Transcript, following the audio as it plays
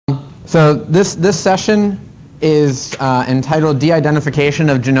So this session is entitled De-Identification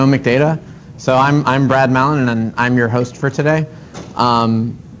of Genomic Data. So I'm Brad Malin, and I'm your host for today.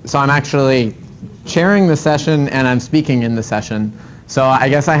 So I'm actually chairing the session, and I'm speaking in the session. So I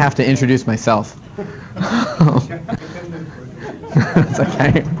guess I have to introduce myself. It's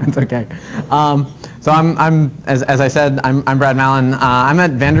okay. It's okay. So as I said, I'm Brad Malin. I'm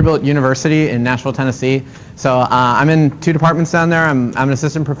at Vanderbilt University in Nashville, Tennessee. So I'm in two departments down there. I'm an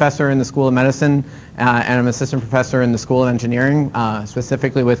assistant professor in the School of Medicine, and I'm an assistant professor in the School of Engineering,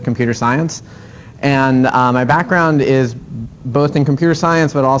 specifically with computer science. And my background is both in computer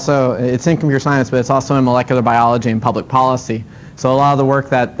science, but also it's in computer science, but it's also in molecular biology and public policy. So a lot of the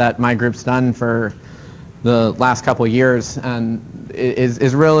work that my group's done for the last couple of years and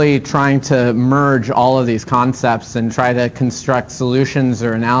is really trying to merge all of these concepts and try to construct solutions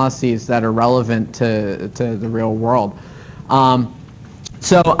or analyses that are relevant to the real world.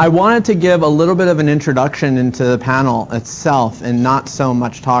 So I wanted to give a little bit of an introduction into the panel itself and not so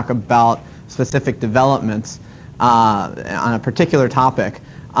much talk about specific developments on a particular topic.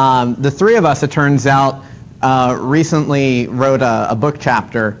 The three of us, it turns out, recently wrote a book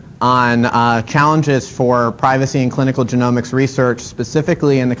chapter on challenges for privacy in clinical genomics research,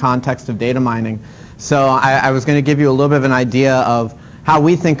 specifically in the context of data mining. So I was going to give you a little bit of an idea of how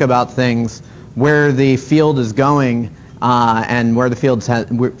we think about things, where the field is going, and where the field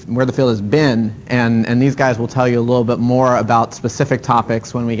has been, and these guys will tell you a little bit more about specific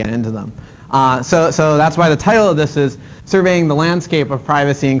topics when we get into them. So that's why the title of this is Surveying the Landscape of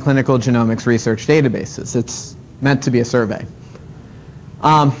Privacy in Clinical Genomics Research Databases. It's meant to be a survey.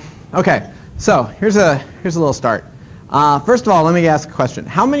 Okay, so here's a little start. First of all, let me ask a question.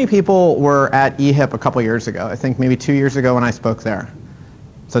 How many people were at EHIP a couple years ago? I think maybe 2 years ago when I spoke there.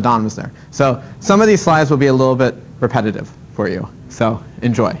 So Don was there. So some of these slides will be a little bit repetitive for you, so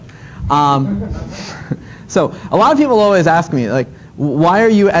enjoy. So a lot of people always ask me, like, why are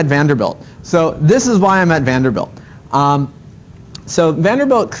you at Vanderbilt? So this is why I'm at Vanderbilt. So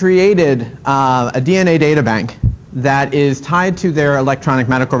Vanderbilt created a DNA data bank that is tied to their electronic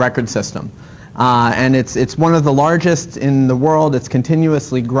medical record system. And it's one of the largest in the world. It's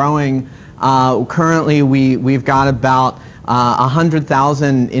continuously growing. Currently, we've got about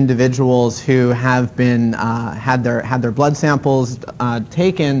 100,000 individuals who have been had their blood samples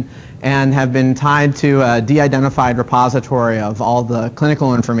taken and have been tied to a de-identified repository of all the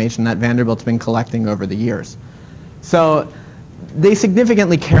clinical information that Vanderbilt's been collecting over the years. So they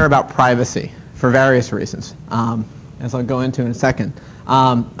significantly care about privacy for various reasons, as I'll go into in a second.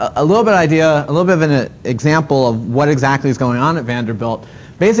 A little bit of an example of what exactly is going on at Vanderbilt.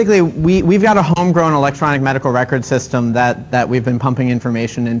 Basically, we've got a homegrown electronic medical record system that we've been pumping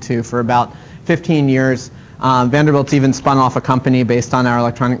information into for about 15 years. Vanderbilt's even spun off a company based on our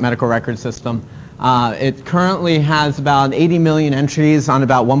electronic medical record system. It currently has about 80 million entries on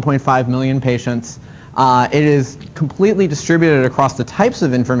about 1.5 million patients. It is completely distributed across the types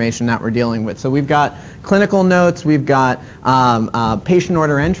of information that we're dealing with. So we've got clinical notes, we've got patient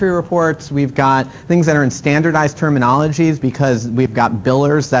order entry reports, we've got things that are in standardized terminologies because we've got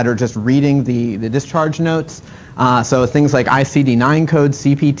billers that are just reading the discharge notes. So things like ICD-9 codes,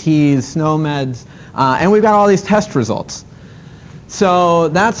 CPTs, SNOMEDs, and we've got all these test results. So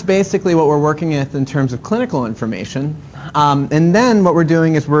that's basically what we're working with in terms of clinical information. And then what we're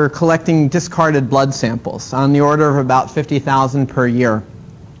doing is we're collecting discarded blood samples on the order of about 50,000 per year.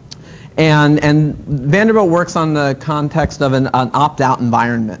 And Vanderbilt works on the context of an opt-out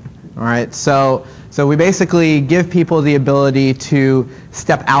environment. All right, so we basically give people the ability to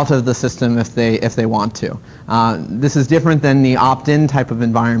step out of the system if they want to. This is different than the opt-in type of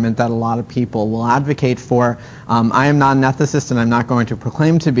environment that a lot of people will advocate for. I am not an ethicist, and I'm not going to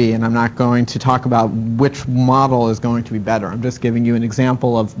proclaim to be, and I'm not going to talk about which model is going to be better. I'm just giving you an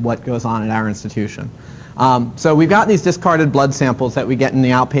example of what goes on at our institution. So we've got these discarded blood samples that we get in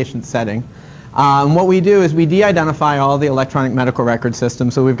the outpatient setting. And what we do is we de-identify all the electronic medical record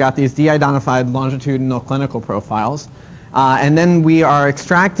systems. So we've got these de-identified longitudinal clinical profiles. And then we are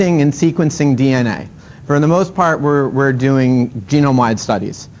extracting and sequencing DNA. For the most part, we're doing genome-wide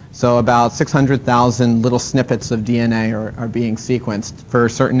studies. So about 600,000 little snippets of DNA are being sequenced for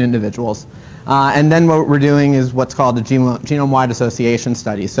certain individuals. And then what we're doing is what's called a genome-wide association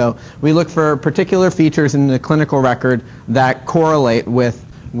study. So we look for particular features in the clinical record that correlate with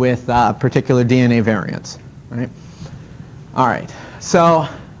particular DNA variants, right? All right, so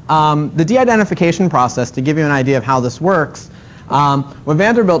the de-identification process, to give you an idea of how this works, what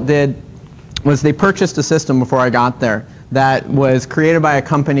Vanderbilt did was they purchased a system before I got there that was created by a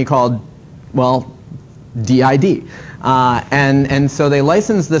company called, well, DID. And so they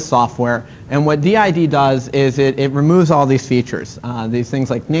licensed this software, and what DID does is it removes all these features, these things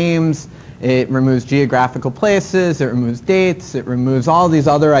like names, it removes geographical places, it removes dates, it removes all these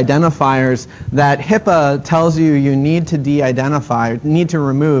other identifiers that HIPAA tells you you need to de-identify, need to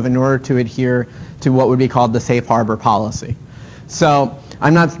remove in order to adhere to what would be called the safe harbor policy. So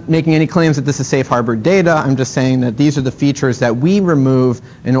I'm not making any claims that this is safe harbor data, I'm just saying that these are the features that we remove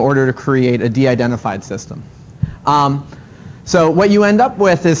in order to create a de-identified system. So what you end up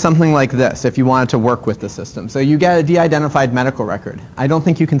with is something like this if you wanted to work with the system. So you get a de-identified medical record. I don't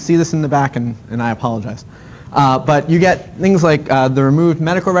think you can see this in the back, and I apologize. But you get things like the removed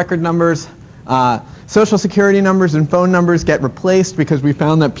medical record numbers, social security numbers and phone numbers get replaced because we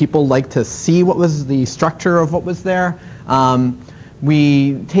found that people like to see what was the structure of what was there.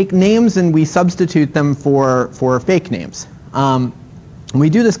 We take names and we substitute them for fake names. We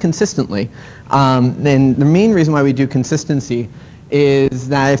do this consistently. And the main reason why we do consistency is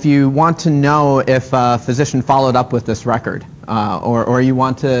that if you want to know if a physician followed up with this record, or you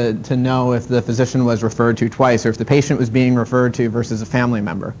want to know if the physician was referred to twice, or if the patient was being referred to versus a family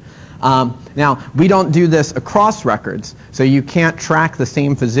member. Now, we don't do this across records, so you can't track the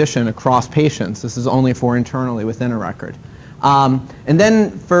same physician across patients. This is only for internally within a record. And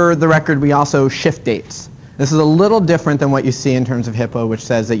then for the record, we also shift dates. This is a little different than what you see in terms of HIPAA, which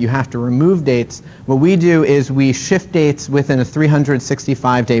says that you have to remove dates. What we do is we shift dates within a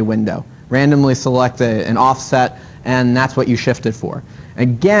 365-day window, randomly select an offset, and that's what you shift it for.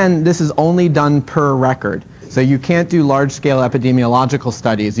 Again, this is only done per record. So you can't do large-scale epidemiological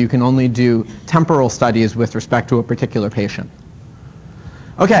studies. You can only do temporal studies with respect to a particular patient.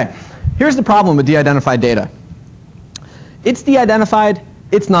 Okay, here's the problem with de-identified data. It's de-identified,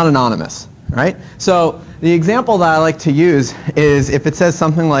 it's not anonymous, right? So the example that I like to use is if it says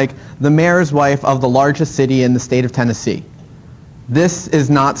something like the mayor's wife of the largest city in the state of Tennessee. This is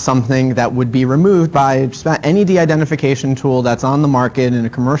not something that would be removed by just about any de-identification tool that's on the market in a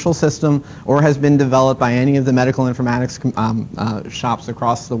commercial system or has been developed by any of the medical informatics shops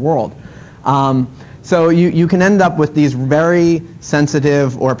across the world. So you can end up with these very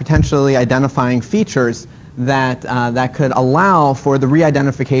sensitive or potentially identifying features that could allow for the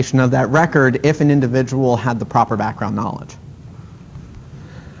re-identification of that record if an individual had the proper background knowledge.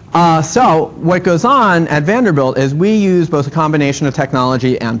 So what goes on at Vanderbilt is we use both a combination of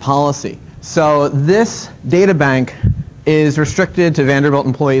technology and policy. So this data bank is restricted to Vanderbilt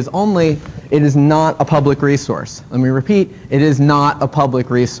employees only. It is not a public resource. Let me repeat, it is not a public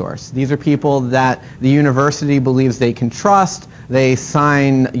resource. These are people that the university believes they can trust. They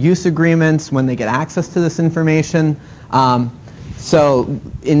sign use agreements when they get access to this information. So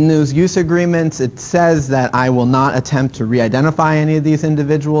in those use agreements, it says that I will not attempt to re-identify any of these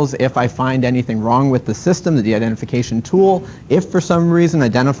individuals if I find anything wrong with the system, the de-identification tool. If for some reason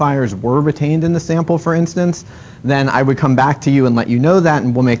identifiers were retained in the sample, for instance, then I would come back to you and let you know that,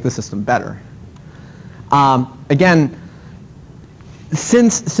 and we'll make the system better. Again,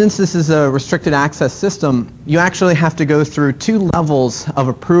 since this is a restricted access system, you actually have to go through 2 levels of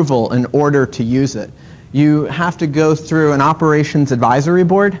approval in order to use it. You have to go through an operations advisory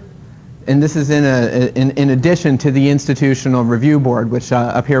board, and this is in addition to the institutional review board, which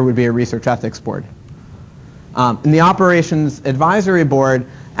up here would be a research ethics board. And the operations advisory board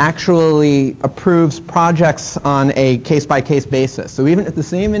actually approves projects on a case-by-case basis. So even if the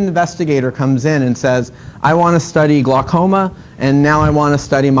same investigator comes in and says, I want to study glaucoma, and now I want to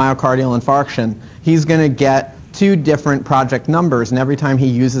study myocardial infarction, he's going to get 2 different project numbers, and every time he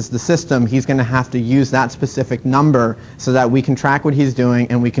uses the system, he's going to have to use that specific number so that we can track what he's doing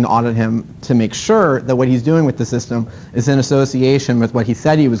and we can audit him to make sure that what he's doing with the system is in association with what he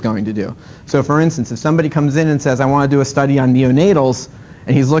said he was going to do. So for instance, if somebody comes in and says, I want to do a study on neonatals,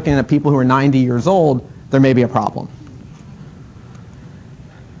 and he's looking at people who are 90 years old, there may be a problem.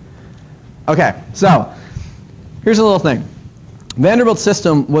 Okay, so here's a little thing. Vanderbilt's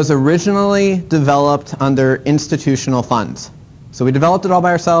system was originally developed under institutional funds. So we developed it all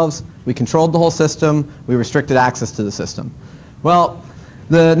by ourselves, we controlled the whole system, we restricted access to the system. Well,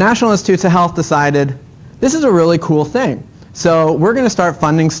 the National Institutes of Health decided, this is a really cool thing. So we're going to start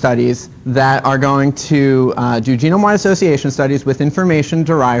funding studies that are going to do genome-wide association studies with information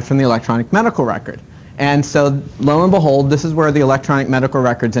derived from the electronic medical record. And so lo and behold, this is where the Electronic Medical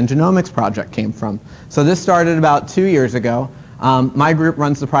Records and Genomics project came from. So this started about 2 years ago. My group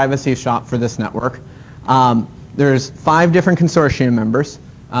runs the privacy shop for this network. There's 5 different consortium members.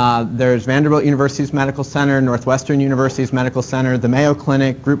 There's Vanderbilt University's Medical Center, Northwestern University's Medical Center, the Mayo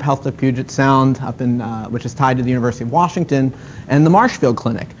Clinic, Group Health of Puget Sound, up in, which is tied to the University of Washington, and the Marshfield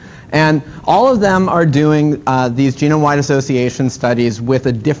Clinic. And all of them are doing these genome-wide association studies with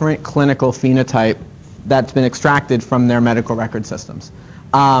a different clinical phenotype that's been extracted from their medical record systems.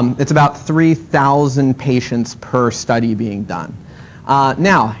 It's about 3,000 patients per study being done.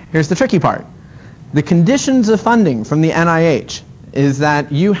 Now, here's the tricky part. The conditions of funding from the NIH is that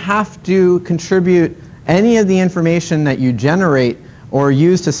you have to contribute any of the information that you generate or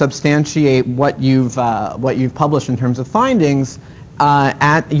use to substantiate what you've published in terms of findings.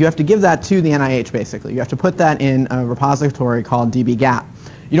 You have to give that to the NIH, basically. You have to put that in a repository called dbGaP.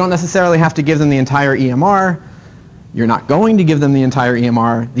 You don't necessarily have to give them the entire EMR. You're not going to give them the entire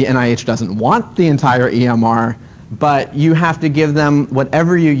EMR. The NIH doesn't want the entire EMR, but you have to give them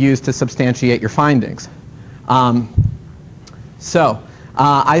whatever you use to substantiate your findings. I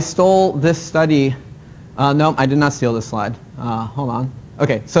stole this study. No, I did not steal this slide. Hold on.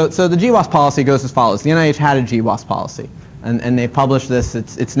 Okay, so the GWAS policy goes as follows. The NIH had a GWAS policy, and they published this.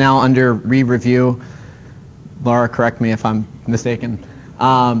 It's now under re-review. Laura, correct me if I'm mistaken.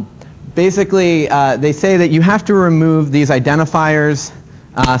 Basically, they say that you have to remove these identifiers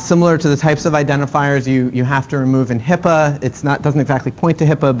similar to the types of identifiers you have to remove in HIPAA. Doesn't exactly point to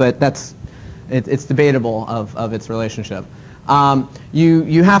HIPAA, but it's debatable of its relationship.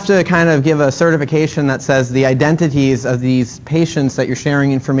 You have to kind of give a certification that says the identities of these patients that you're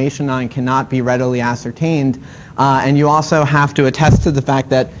sharing information on cannot be readily ascertained, and you also have to attest to the fact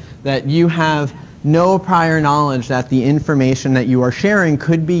that you have no prior knowledge that the information that you are sharing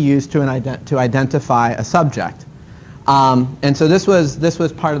could be used to identify a subject. And so this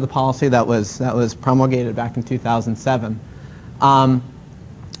was part of the policy that was promulgated back in 2007.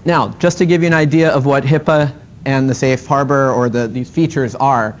 Now, just to give you an idea of what HIPAA and the safe harbor or these features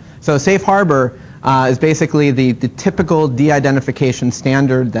are. So safe harbor is basically the typical de-identification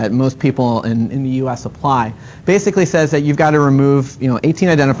standard that most people in the US apply. Basically says that you've got to remove 18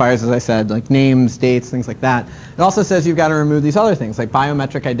 identifiers, as I said, like names, dates, things like that. It also says you've got to remove these other things like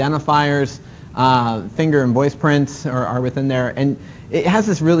biometric identifiers, finger and voice prints are within there. And it has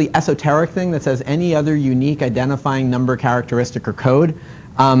this really esoteric thing that says any other unique identifying number, characteristic, or code.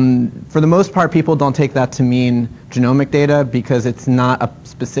 For the most part, people don't take that to mean genomic data because it's not a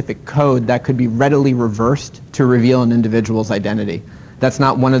specific code that could be readily reversed to reveal an individual's identity. That's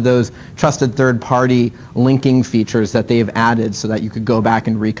not one of those trusted third-party linking features that they've added so that you could go back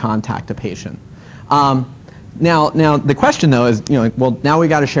and recontact a patient. Now the question though is, well, now we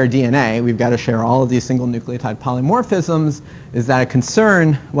got to share DNA. We've got to share all of these single nucleotide polymorphisms. Is that a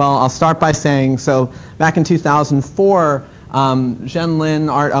concern? Well, I'll start by saying, so back in 2004, Zhen Lin,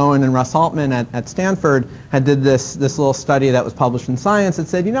 Art Owen, and Russ Altman at Stanford had did this little study that was published in Science that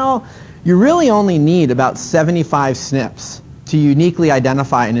said, you really only need about 75 SNPs to uniquely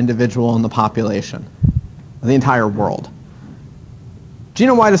identify an individual in the population, the entire world.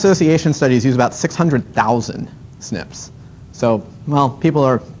 Genome-wide association studies use about 600,000 SNPs. So, well, people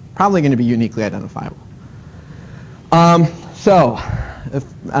are probably going to be uniquely identifiable. Fred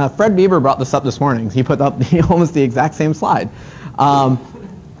Bieber brought this up this morning. He put up almost the exact same slide.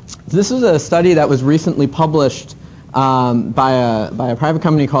 This is a study that was recently published by a private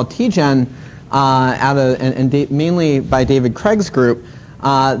company called TGen, mainly by David Craig's group,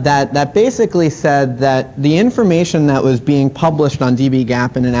 that basically said that the information that was being published on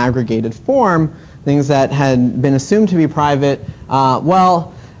dbGaP in an aggregated form, things that had been assumed to be private,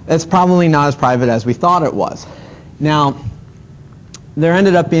 well, it's probably not as private as we thought it was. Now, there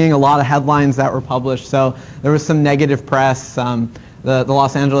ended up being a lot of headlines that were published, so there was some negative press. The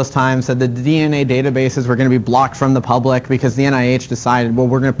Los Angeles Times said that the DNA databases were going to be blocked from the public because the NIH decided, well,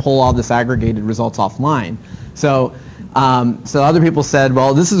 we're going to pull all this aggregated results offline. So other people said,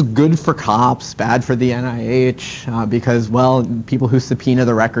 well, this is good for cops, bad for the NIH, because, well, people who subpoena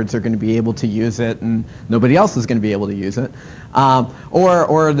the records are going to be able to use it, and nobody else is going to be able to use it.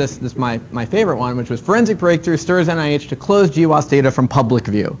 Or this my favorite one, which was forensic breakthrough stirs NIH to close GWAS data from public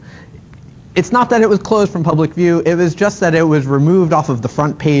view. It's not that it was closed from public view, it was just that it was removed off of the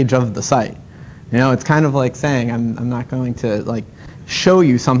front page of the site. It's kind of like saying, I'm not going to show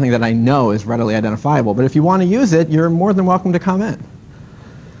you something that I know is readily identifiable, but if you want to use it, you're more than welcome to come in.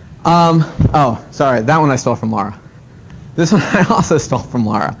 Oh, sorry, that one I stole from Laura. This one I also stole from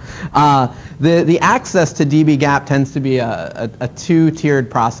Laura. The access to dbGaP tends to be a two-tiered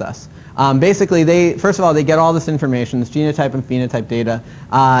process. Basically, first of all, they get all this information, this genotype and phenotype data,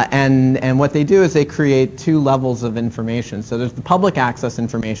 and what they do is they create two levels of information. So there's the public access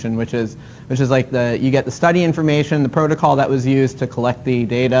information, which is like you get the study information, the protocol that was used to collect the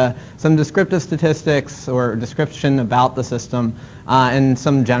data, some descriptive statistics or description about the system, and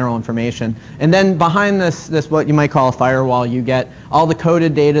some general information. And then behind this what you might call a firewall, you get all the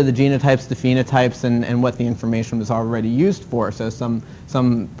coded data, the genotypes, the phenotypes, and what the information was already used for, so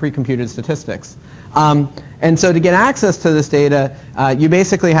some pre-computed statistics. And so to get access to this data, you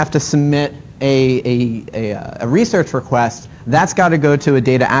basically have to submit a research request. That's got to go to a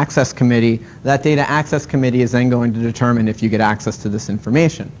data access committee. That data access committee is then going to determine if you get access to this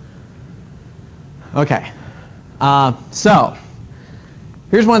information. Okay, so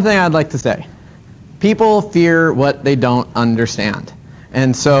here's one thing I'd like to say. People fear what they don't understand.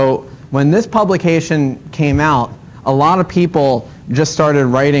 And so when this publication came out, a lot of people just started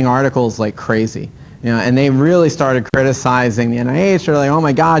writing articles like crazy. And they really started criticizing the NIH. They're like, oh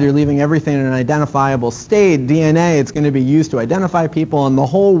my God, you're leaving everything in an identifiable state. DNA, it's going to be used to identify people, and the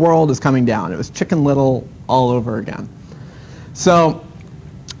whole world is coming down. It was Chicken Little all over again. So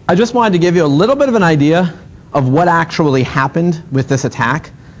I just wanted to give you a little bit of an idea of what actually happened with this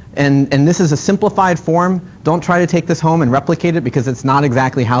attack. And this is a simplified form. Don't try to take this home and replicate it, because it's not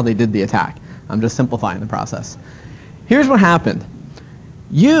exactly how they did the attack. I'm just simplifying the process. Here's what happened.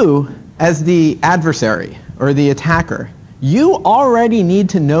 You, as the adversary or the attacker, you already need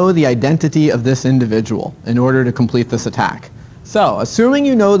to know the identity of this individual in order to complete this attack. So, assuming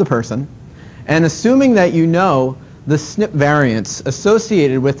you know the person, and assuming that you know the SNP variants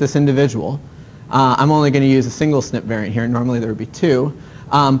associated with this individual, I'm only going to use a single SNP variant here. Normally there would be two.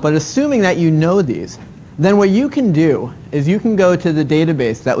 But assuming that you know these, then what you can do is you can go to the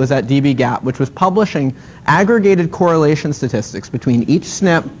database that was at dbGaP, which was publishing aggregated correlation statistics between each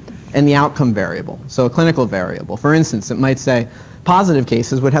SNP and the outcome variable, so a clinical variable. For instance, it might say positive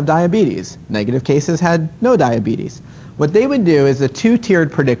cases would have diabetes, negative cases had no diabetes. What they would do is a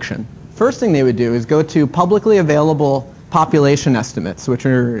two-tiered prediction. First thing they would do is go to publicly available population estimates, which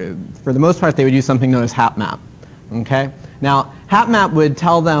are, for the most part, they would use something known as HapMap. Okay? Now, HapMap would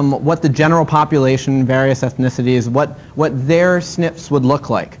tell them what the general population, various ethnicities, what their SNPs would look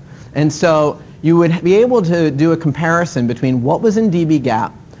like. And so you would be able to do a comparison between what was in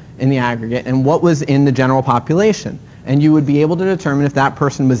dbGaP in the aggregate and what was in the general population. And you would be able to determine if that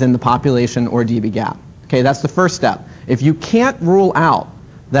person was in the population or dbGaP. Okay, that's the first step. If you can't rule out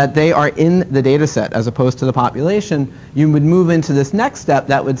that they are in the data set as opposed to the population, you would move into this next step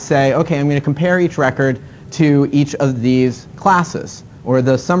that would say, okay, I'm going to compare each record to each of these classes, or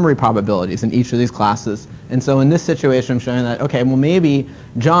the summary probabilities in each of these classes. And so in this situation, I'm showing that, okay, well maybe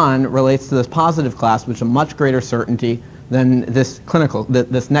John relates to this positive class, which is a much greater certainty than this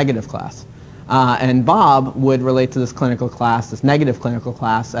this negative class. And Bob would relate to this clinical class, this negative clinical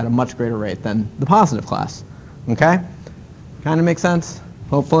class, at a much greater rate than the positive class. Okay? Kind of makes sense,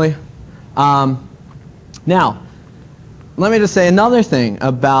 hopefully. Now, let me just say another thing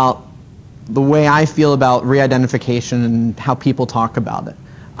about the way I feel about re-identification and how people talk about it.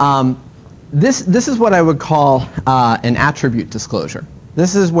 This is what I would call an attribute disclosure.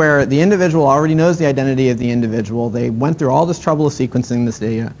 This is where the individual already knows the identity of the individual. They went through all this trouble of sequencing this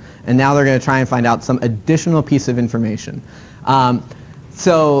data, and now they're going to try and find out some additional piece of information.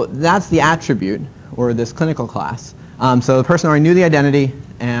 So that's the attribute, or this clinical class. So the person already knew the identity,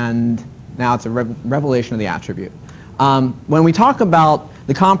 and now it's a revelation of the attribute. When we talk about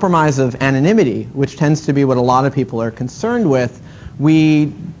the compromise of anonymity, which tends to be what a lot of people are concerned with,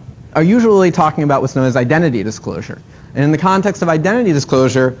 we are usually talking about what's known as identity disclosure. And in the context of identity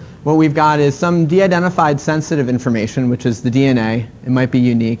disclosure, what we've got is some de-identified sensitive information, which is the DNA. It might be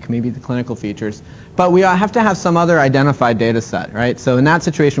unique, maybe the clinical features. But we have to have some other identified data set, right? So in that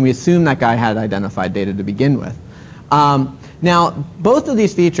situation, we assume that guy had identified data to begin with. Now, both of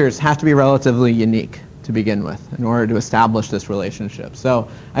these features have to be relatively unique to begin with in order to establish this relationship. So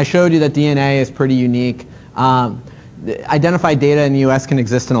I showed you that DNA is pretty unique. Identified data in the US can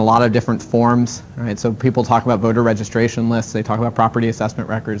exist in a lot of different forms, right? So people talk about voter registration lists, they talk about property assessment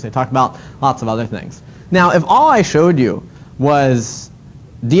records, they talk about lots of other things. Now, if all I showed you was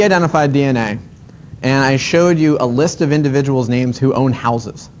de-identified DNA, and I showed you a list of individuals' names who own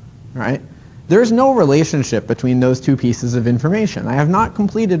houses, right? There's no relationship between those two pieces of information. I have not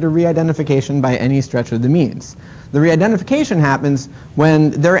completed a re-identification by any stretch of the means. The re-identification happens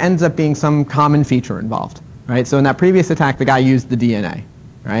when there ends up being some common feature involved. Right? So in that previous attack, the guy used the DNA,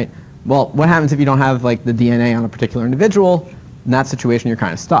 right? Well, what happens if you don't have like the DNA on a particular individual? In that situation, you're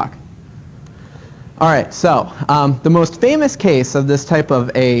kind of stuck. All right, so the most famous case of this type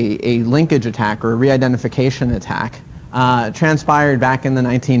of a linkage attack or a re-identification attack transpired back in the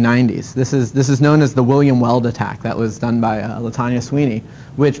 1990s. This is known as the William Weld attack that was done by LaTanya Sweeney,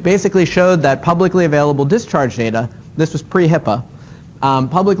 which basically showed that publicly available discharge data, this was pre-HIPAA,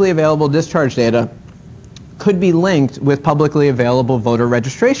 publicly available discharge data could be linked with publicly available voter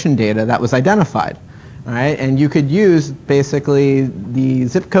registration data that was identified. All right, and you could use basically the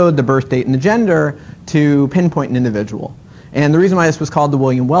zip code, the birth date, and the gender to pinpoint an individual. And the reason why this was called the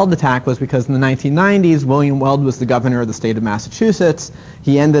William Weld attack was because in the 1990s, William Weld was the governor of the state of Massachusetts.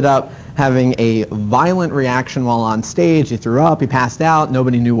 He ended up having a violent reaction while on stage. He threw up, he passed out,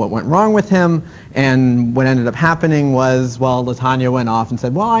 nobody knew what went wrong with him. And what ended up happening was, well, LaTanya went off and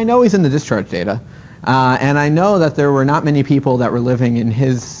said, well, I know he's in the discharge data. And I know that there were not many people that were living in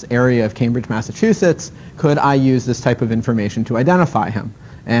his area of Cambridge, Massachusetts. Could I use this type of information to identify him?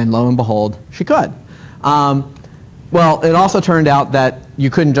 And lo and behold, she could. Well, it also turned out that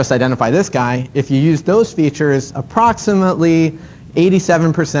you couldn't just identify this guy. If you used those features, approximately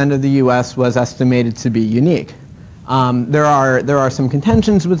 87% of the US was estimated to be unique. There are some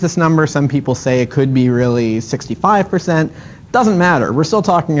contentions with this number. Some people say it could be really 65%. Doesn't matter. We're still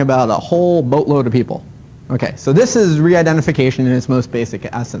talking about a whole boatload of people. Okay, so this is re-identification in its most basic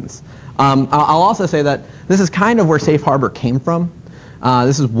essence. I'll also say that this is kind of where Safe Harbor came from.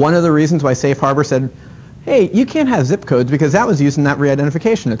 This is one of the reasons why Safe Harbor said, hey, you can't have zip codes because that was used in that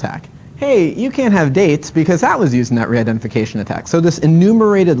re-identification attack. Hey, you can't have dates because that was used in that re-identification attack. So this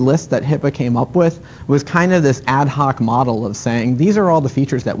enumerated list that HIPAA came up with was kind of this ad hoc model of saying, these are all the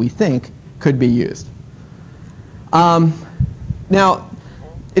features that we think could be used. Now,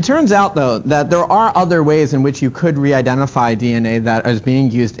 it turns out, though, that there are other ways in which you could re-identify DNA that is being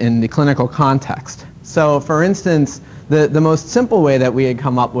used in the clinical context. So, for instance, the most simple way that we had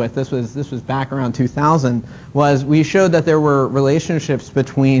come up with, this was back around 2000, was we showed that there were relationships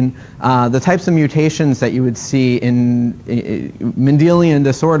between the types of mutations that you would see in Mendelian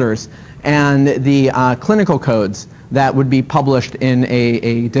disorders and the clinical codes that would be published in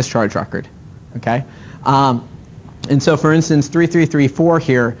a discharge record. Okay? And so, for instance, 3334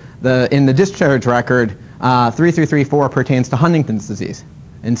 here, in the discharge record, 3334 pertains to Huntington's disease.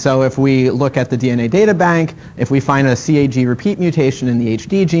 And so if we look at the DNA data bank, if we find a CAG repeat mutation in the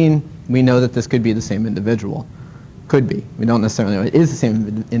HD gene, we know that this could be the same individual. Could be. We don't necessarily know it is the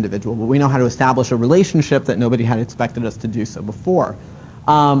same individual, but we know how to establish a relationship that nobody had expected us to do so before.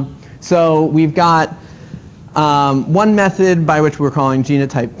 So we've got one method by which we're calling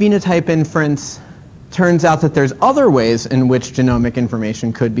genotype-phenotype inference. Turns out that there's other ways in which genomic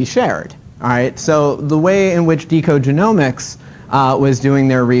information could be shared. All right, so the way in which Decode Genomics was doing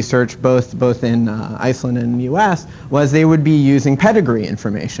their research, both in Iceland and the US, was they would be using pedigree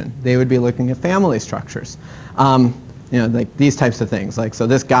information. They would be looking at family structures. You know, like these types of things. Like, so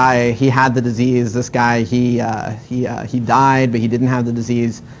this guy, he had the disease. This guy, he died, but he didn't have the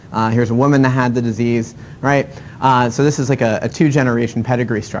disease. Here's a woman that had the disease, right? So this is like a two-generation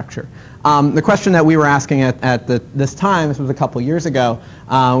pedigree structure. The question that we were asking at this time, this was a couple years ago,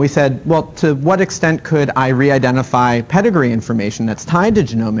 we said, well, to what extent could I re-identify pedigree information that's tied to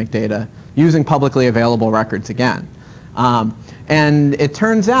genomic data using publicly available records again? And it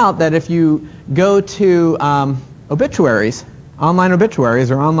turns out that if you go to obituaries, online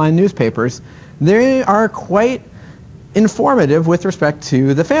obituaries or online newspapers, they are quite informative with respect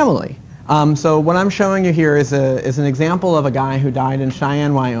to the family. So what I'm showing you here is an example of a guy who died in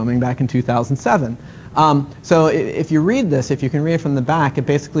Cheyenne, Wyoming back in 2007. So if you read this, if you can read it from the back, it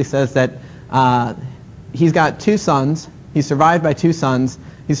basically says that he's got 2 sons, he's survived by 2 sons,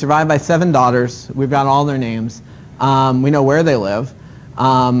 he's survived by 7 daughters, we've got all their names, we know where they live.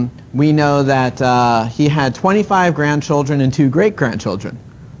 We know that he had 25 grandchildren and 2 great-grandchildren.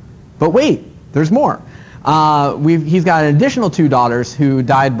 But wait, there's more. He's got an additional 2 daughters who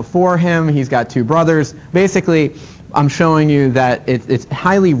died before him. He's got 2 brothers. Basically, I'm showing you that it's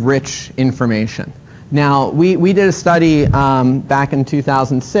highly rich information. Now, we did a study back in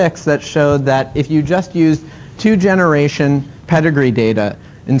 2006 that showed that if you just used 2-generation pedigree data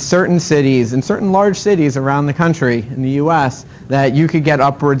in certain cities, in certain large cities around the country in the US, that you could get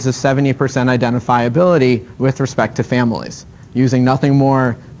upwards of 70% identifiability with respect to families, using nothing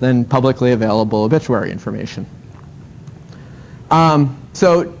more than publicly available obituary information.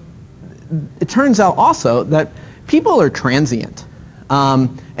 So it turns out also that people are transient.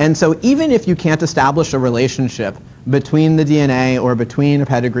 And so even if you can't establish a relationship between the DNA or between a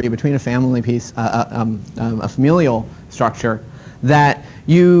pedigree, between a family piece, a familial structure, that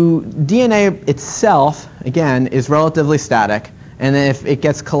DNA itself, again, is relatively static, And if it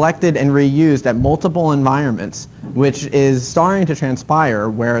gets collected and reused at multiple environments, which is starting to transpire,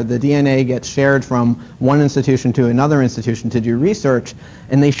 where the DNA gets shared from one institution to another institution to do research,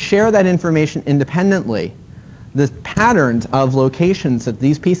 and they share that information independently, the patterns of locations that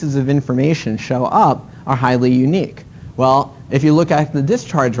these pieces of information show up are highly unique. Well, if you look at the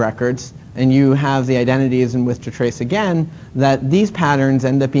discharge records, and you have the identities in which to trace again, that these patterns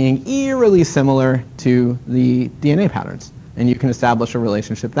end up being eerily similar to the DNA patterns. And you can establish a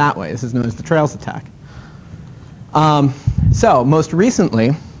relationship that way. This is known as the trails attack. So most recently,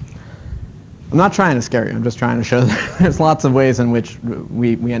 I'm not trying to scare you, I'm just trying to show that there's lots of ways in which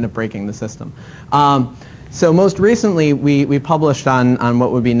we end up breaking the system. So most recently, we published on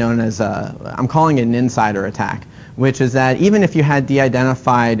what would be known as, I'm calling it an insider attack, which is that even if you had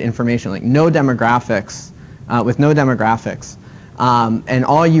de-identified information, like no demographics, with no demographics, and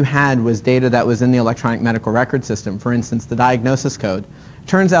all you had was data that was in the electronic medical record system, for instance, the diagnosis code,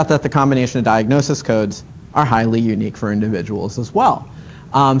 turns out that the combination of diagnosis codes are highly unique for individuals as well.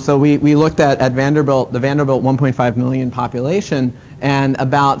 So we looked at Vanderbilt, the Vanderbilt 1.5 million population, and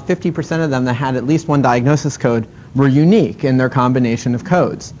about 50% of them that had at least one diagnosis code were unique in their combination of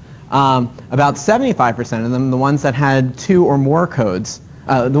codes. About 75% of them, the ones that had two or more codes,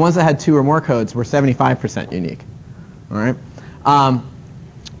 were 75% unique. All right.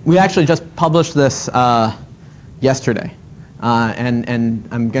 We actually just published this yesterday, and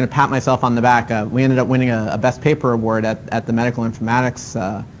I'm going to pat myself on the back. We ended up winning a Best Paper Award at the Medical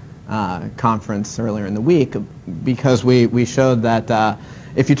Informatics conference earlier in the week because we showed that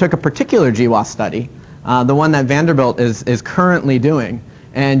if you took a particular GWAS study, the one that Vanderbilt is currently doing,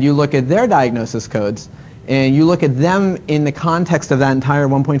 and you look at their diagnosis codes, and you look at them in the context of that entire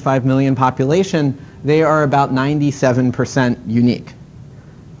 1.5 million population, they are about 97% unique.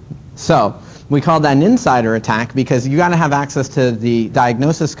 So we call that an insider attack because you got to have access to the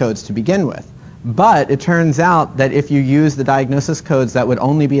diagnosis codes to begin with. But it turns out that if you use the diagnosis codes that would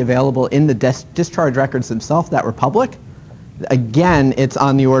only be available in the discharge records themselves that were public, again, it's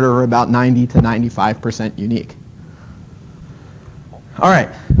on the order of about 90 to 95% unique. All right,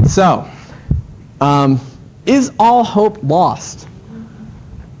 so is all hope lost?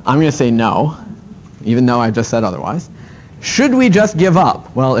 I'm going to say no, even though I just said otherwise. Should we just give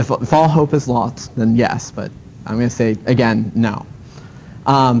up? Well, if all hope is lost, then yes, but I'm going to say, again, no.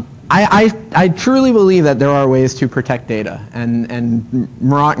 I truly believe that there are ways to protect data, and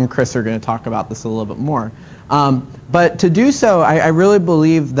Murat and Chris are going to talk about this a little bit more. But to do so, I really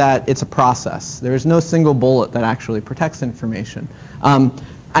believe that it's a process. There is no single bullet that actually protects information.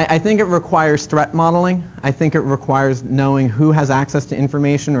 I think it requires threat modeling. I think it requires knowing who has access to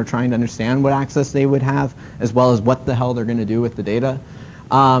information or trying to understand what access they would have, as well as what the hell they're going to do with the data.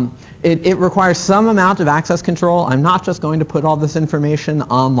 It requires some amount of access control. I'm not just going to put all this information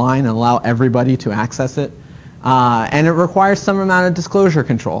online and allow everybody to access it. And it requires some amount of disclosure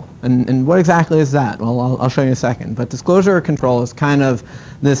control. And what exactly is that? Well, I'll show you in a second. But disclosure control is kind of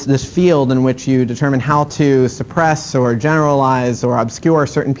this field in which you determine how to suppress or generalize or obscure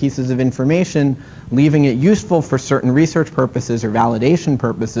certain pieces of information, leaving it useful for certain research purposes or validation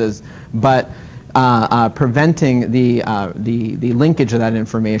purposes, but preventing the linkage of that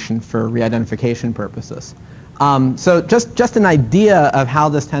information for re-identification purposes. So just an idea of how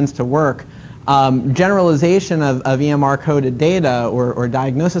this tends to work. Generalization of EMR-coded data or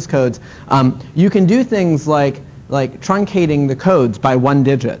diagnosis codes, you can do things like truncating the codes by one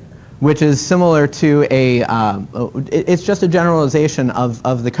digit, which is similar to it's just a generalization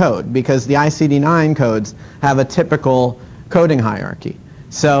of the code, because the ICD-9 codes have a typical coding hierarchy.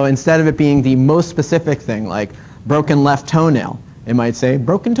 So instead of it being the most specific thing, like broken left toenail, it might say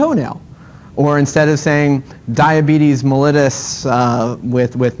broken toenail. Or instead of saying diabetes mellitus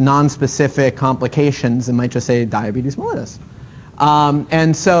with non-specific complications, it might just say diabetes mellitus.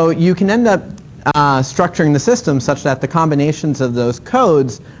 And so you can end up structuring the system such that the combinations of those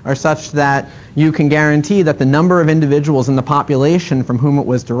codes are such that you can guarantee that the number of individuals in the population from whom it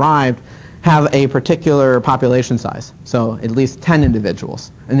was derived have a particular population size, so at least 10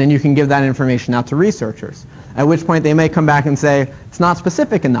 individuals. And then you can give that information out to researchers, at which point they may come back and say, it's not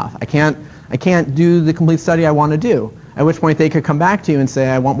specific enough. I can't do the complete study I want to do. At which point they could come back to you and say,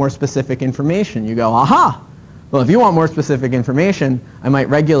 I want more specific information. You go, aha! Well, if you want more specific information, I might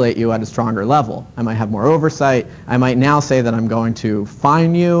regulate you at a stronger level. I might have more oversight. I might now say that I'm going to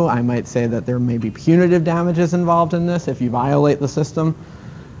fine you. I might say that there may be punitive damages involved in this if you violate the system.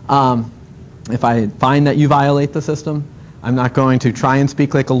 If I find that you violate the system, I'm not going to try and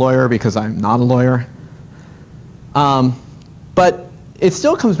speak like a lawyer because I'm not a lawyer. But it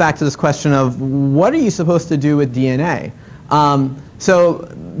still comes back to this question of what are you supposed to do with DNA? So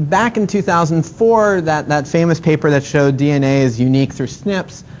back in 2004, that famous paper that showed DNA is unique through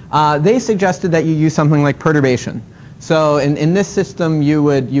SNPs, they suggested that you use something like perturbation. So in this system, you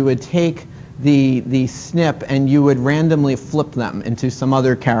would take the SNP and you would randomly flip them into some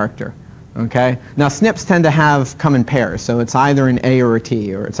other character. Okay? Now SNPs tend to come in pairs, so it's either an A or a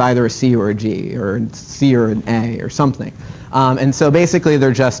T, or it's either a C or a G, or a C or an A, or something. And so basically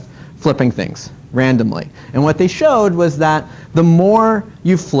they're just flipping things randomly. And what they showed was that the more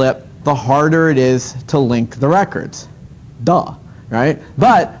you flip, the harder it is to link the records. Duh. Right?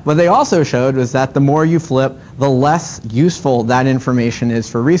 But what they also showed was that the more you flip, the less useful that information is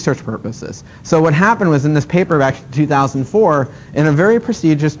for research purposes. So what happened was in this paper back in 2004, in a very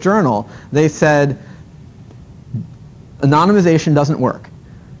prestigious journal, they said, anonymization doesn't work.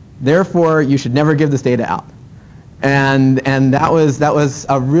 Therefore, you should never give this data out. And that was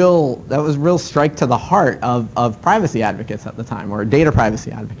a real strike to the heart of privacy advocates at the time, or data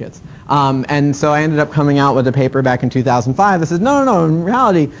privacy advocates. And so I ended up coming out with a paper back in 2005 that says, no, in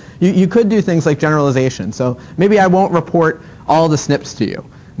reality, you could do things like generalization. So maybe I won't report all the SNPs to you.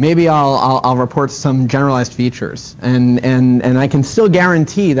 Maybe I'll report some generalized features, and I can still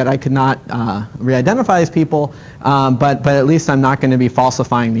guarantee that I could not re-identify these people, but at least I'm not going to be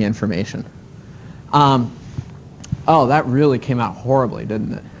falsifying the information. Oh, that really came out horribly,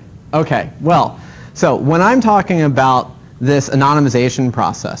 didn't it? Okay, well, so when I'm talking about this anonymization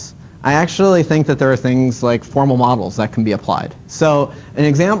process, I actually think that there are things like formal models that can be applied. So an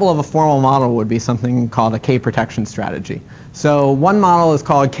example of a formal model would be something called a K-protection strategy. So one model is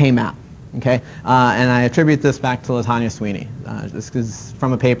called K-map, okay? And I attribute this back to LaTanya Sweeney. This is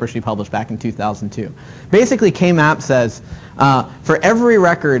from a paper she published back in 2002. Basically, K-map says, for every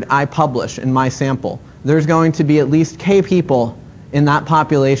record I publish in my sample, there's going to be at least K people in that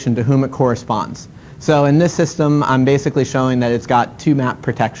population to whom it corresponds. So in this system, I'm basically showing that it's got two-map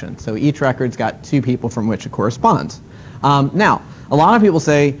protection. So each record's got two people from which it corresponds. Now, a lot of people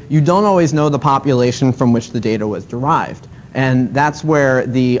say you don't always know the population from which the data was derived. And that's where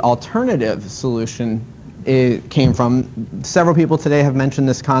the alternative solution came from. Several people today have mentioned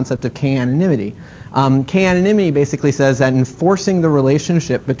this concept of K-anonymity. K-anonymity basically says that enforcing the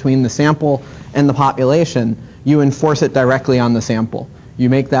relationship between the sample and the population, you enforce it directly on the sample. You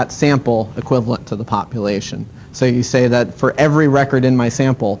make that sample equivalent to the population. So you say that for every record in my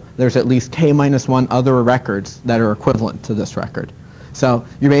sample, there's at least K-1 other records that are equivalent to this record. So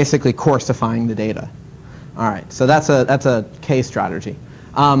you're basically coercifying the data. All right, so that's a K strategy.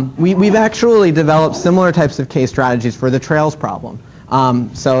 We've actually developed similar types of K strategies for the trails problem.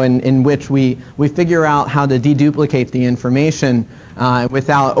 So in which we figure out how to deduplicate the information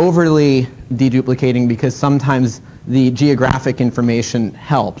without overly deduplicating, because sometimes the geographic information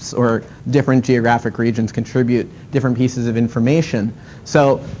helps, or different geographic regions contribute different pieces of information.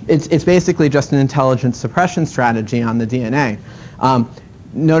 So it's basically just an intelligence suppression strategy on the DNA.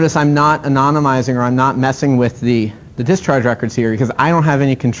 Notice I'm not anonymizing, or I'm not messing with the discharge records here, because I don't have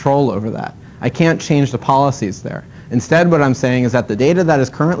any control over that. I can't change the policies there. Instead, what I'm saying is that the data that is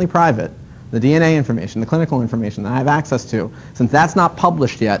currently private, the DNA information, the clinical information that I have access to, since that's not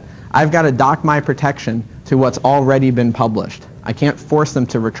published yet, I've got to dock my protection to what's already been published. I can't force them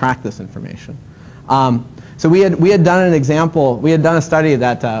to retract this information. So we had done an example, we had done a study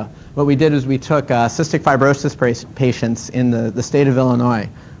that what we did is we took cystic fibrosis patients in the state of Illinois.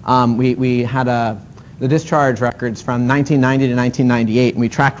 We had the discharge records from 1990 to 1998, and we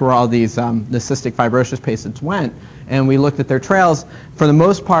tracked where all these the cystic fibrosis patients went, and we looked at their trails. For the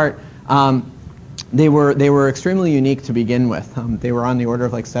most part, they were extremely unique to begin with. They were on the order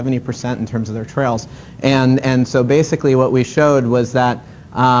of like 70% in terms of their trails, and so basically what we showed was that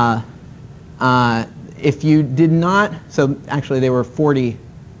if you did not, so actually they were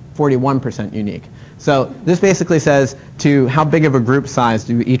 41% unique. So this basically says to how big of a group size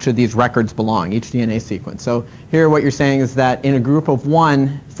do each of these records belong, each DNA sequence. So here what you're saying is that in a group of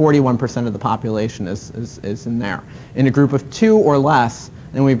 1, 41% of the population is in there. In a group of 2 or less,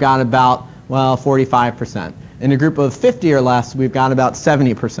 then we've got about, well, 45%. In a group of 50 or less, we've got about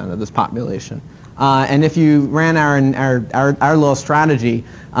 70% of this population. And if you ran our little strategy,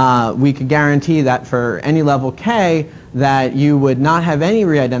 we could guarantee that for any level K, that you would not have any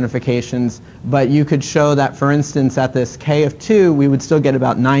re-identifications, but you could show that, for instance, at this K of 2, we would still get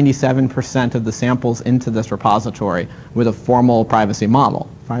about 97% of the samples into this repository with a formal privacy model,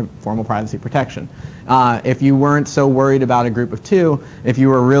 formal privacy protection. If you weren't so worried about a group of 2, if you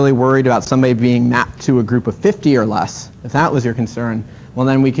were really worried about somebody being mapped to a group of 50 or less, if that was your concern, well,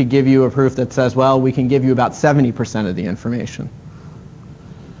 then we could give you a proof that says, well, we can give you about 70% of the information.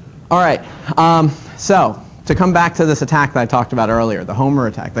 All right, so to come back to this attack that I talked about earlier, the Homer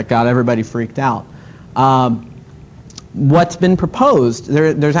attack that got everybody freaked out, what's been proposed,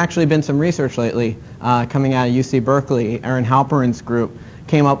 there's actually been some research lately coming out of UC Berkeley. Aaron Halperin's group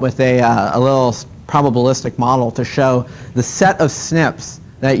came up with a little probabilistic model to show the set of SNPs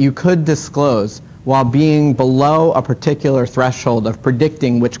that you could disclose while being below a particular threshold of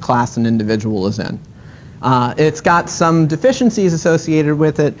predicting which class an individual is in. It's got some deficiencies associated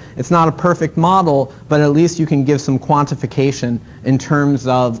with it. It's not a perfect model, but at least you can give some quantification in terms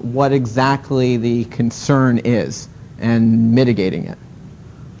of what exactly the concern is and mitigating it.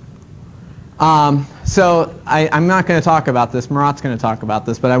 So I'm not going to talk about this. Murat's going to talk about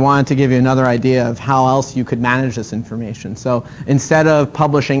this, but I wanted to give you another idea of how else you could manage this information. So instead of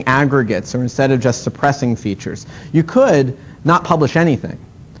publishing aggregates or instead of just suppressing features, you could not publish anything.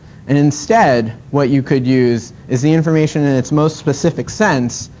 And instead, what you could use is the information in its most specific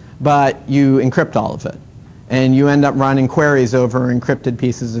sense, but you encrypt all of it. And you end up running queries over encrypted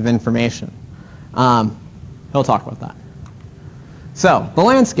pieces of information. He'll talk about that. So, the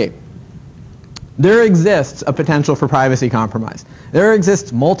landscape. There exists a potential for privacy compromise. There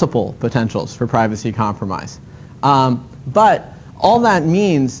exists multiple potentials for privacy compromise. But all that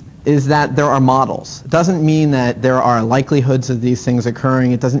means is that there are models. It doesn't mean that there are likelihoods of these things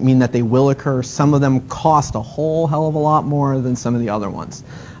occurring. It doesn't mean that they will occur. Some of them cost a whole hell of a lot more than some of the other ones.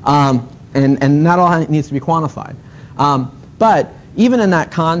 And that all needs to be quantified. But even in that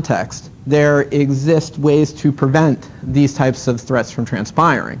context, there exist ways to prevent these types of threats from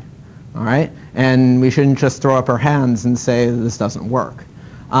transpiring. All right? And we shouldn't just throw up our hands and say this doesn't work.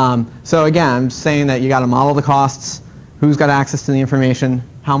 So again, I'm just saying that you got to model the costs, who's got access to the information,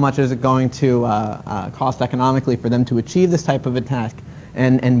 how much is it going to cost economically for them to achieve this type of attack,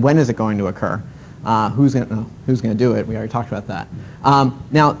 and when is it going to occur? Who's going to do it? We already talked about that.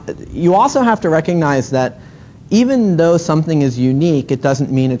 Now, you also have to recognize that even though something is unique, it doesn't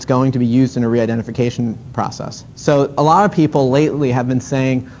mean it's going to be used in a re-identification process. So a lot of people lately have been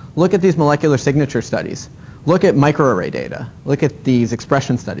saying, look at these molecular signature studies. Look at microarray data. Look at these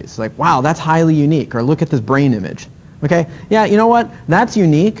expression studies. Like, wow, that's highly unique. Or look at this brain image. Okay? Yeah, you know what? That's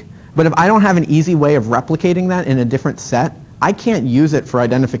unique, but if I don't have an easy way of replicating that in a different set, I can't use it for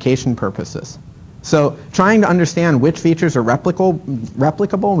identification purposes. So trying to understand which features are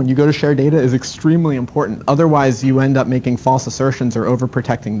replicable when you go to share data is extremely important. Otherwise, you end up making false assertions or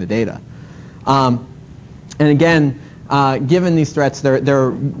overprotecting the data. And again, given these threats,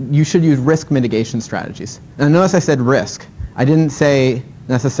 you should use risk mitigation strategies. Now notice I said risk. I didn't say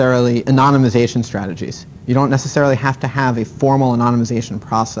necessarily anonymization strategies. You don't necessarily have to have a formal anonymization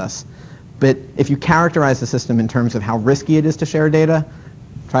process. But if you characterize the system in terms of how risky it is to share data,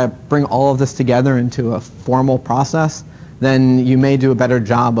 try to bring all of this together into a formal process, then you may do a better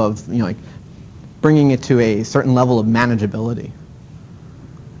job of bringing it to a certain level of manageability.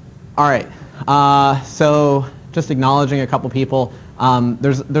 All right, so just acknowledging a couple people.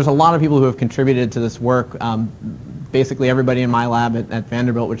 There's a lot of people who have contributed to this work. Basically everybody in my lab at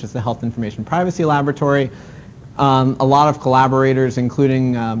Vanderbilt, which is the Health Information Privacy Laboratory. A lot of collaborators,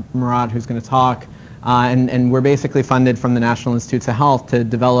 including Murat, who's going to talk. And we're basically funded from the National Institutes of Health to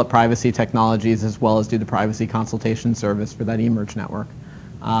develop privacy technologies as well as do the privacy consultation service for that eMERGE network.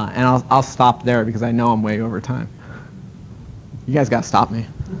 And I'll stop there because I know I'm way over time. You guys got to stop me.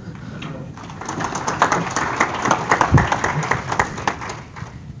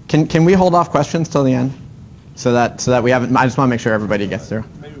 Can we hold off questions till the end so that we haven't? I just want to make sure everybody gets through.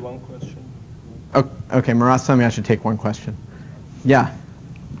 Maybe one question. Okay, Murat's telling me I should take one question. Yeah.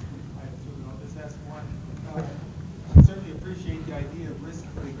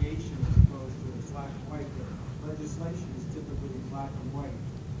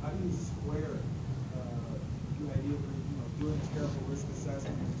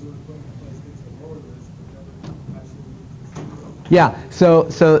 Yeah, so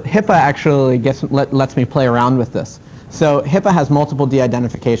HIPAA actually lets me play around with this. So HIPAA has multiple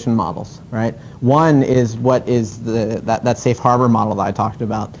de-identification models, right? One is what is that safe harbor model that I talked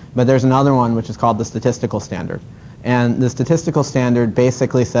about, but there's another one which is called the statistical standard. And the statistical standard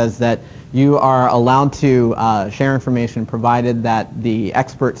basically says that you are allowed to share information provided that the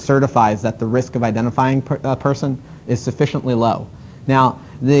expert certifies that the risk of identifying a person is sufficiently low. Now,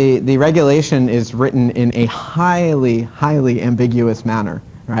 the regulation is written in a highly, highly ambiguous manner,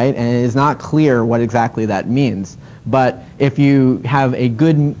 right? And it is not clear what exactly that means. But if you have a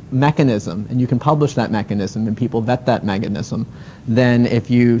good mechanism and you can publish that mechanism and people vet that mechanism, then if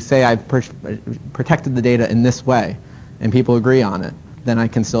you say I've protected the data in this way and people agree on it, then I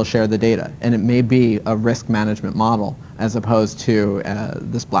can still share the data. And it may be a risk management model as opposed to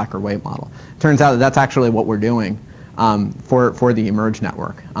this black or white model. Turns out that that's actually what we're doing for the eMERGE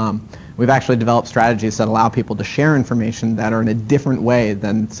network. We've actually developed strategies that allow people to share information that are in a different way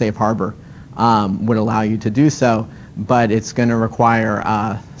than Safe Harbor would allow you to do so, but it's going to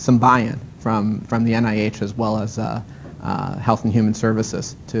require some buy-in from the NIH as well as Health and Human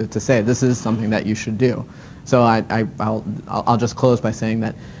Services to say this is something that you should do. So I'll just close by saying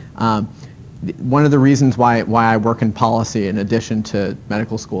that one of the reasons why I work in policy in addition to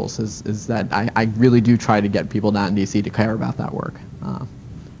medical schools is that I really do try to get people down in DC to care about that work.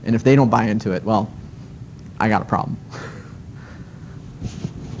 And if they don't buy into it, well, I got a problem.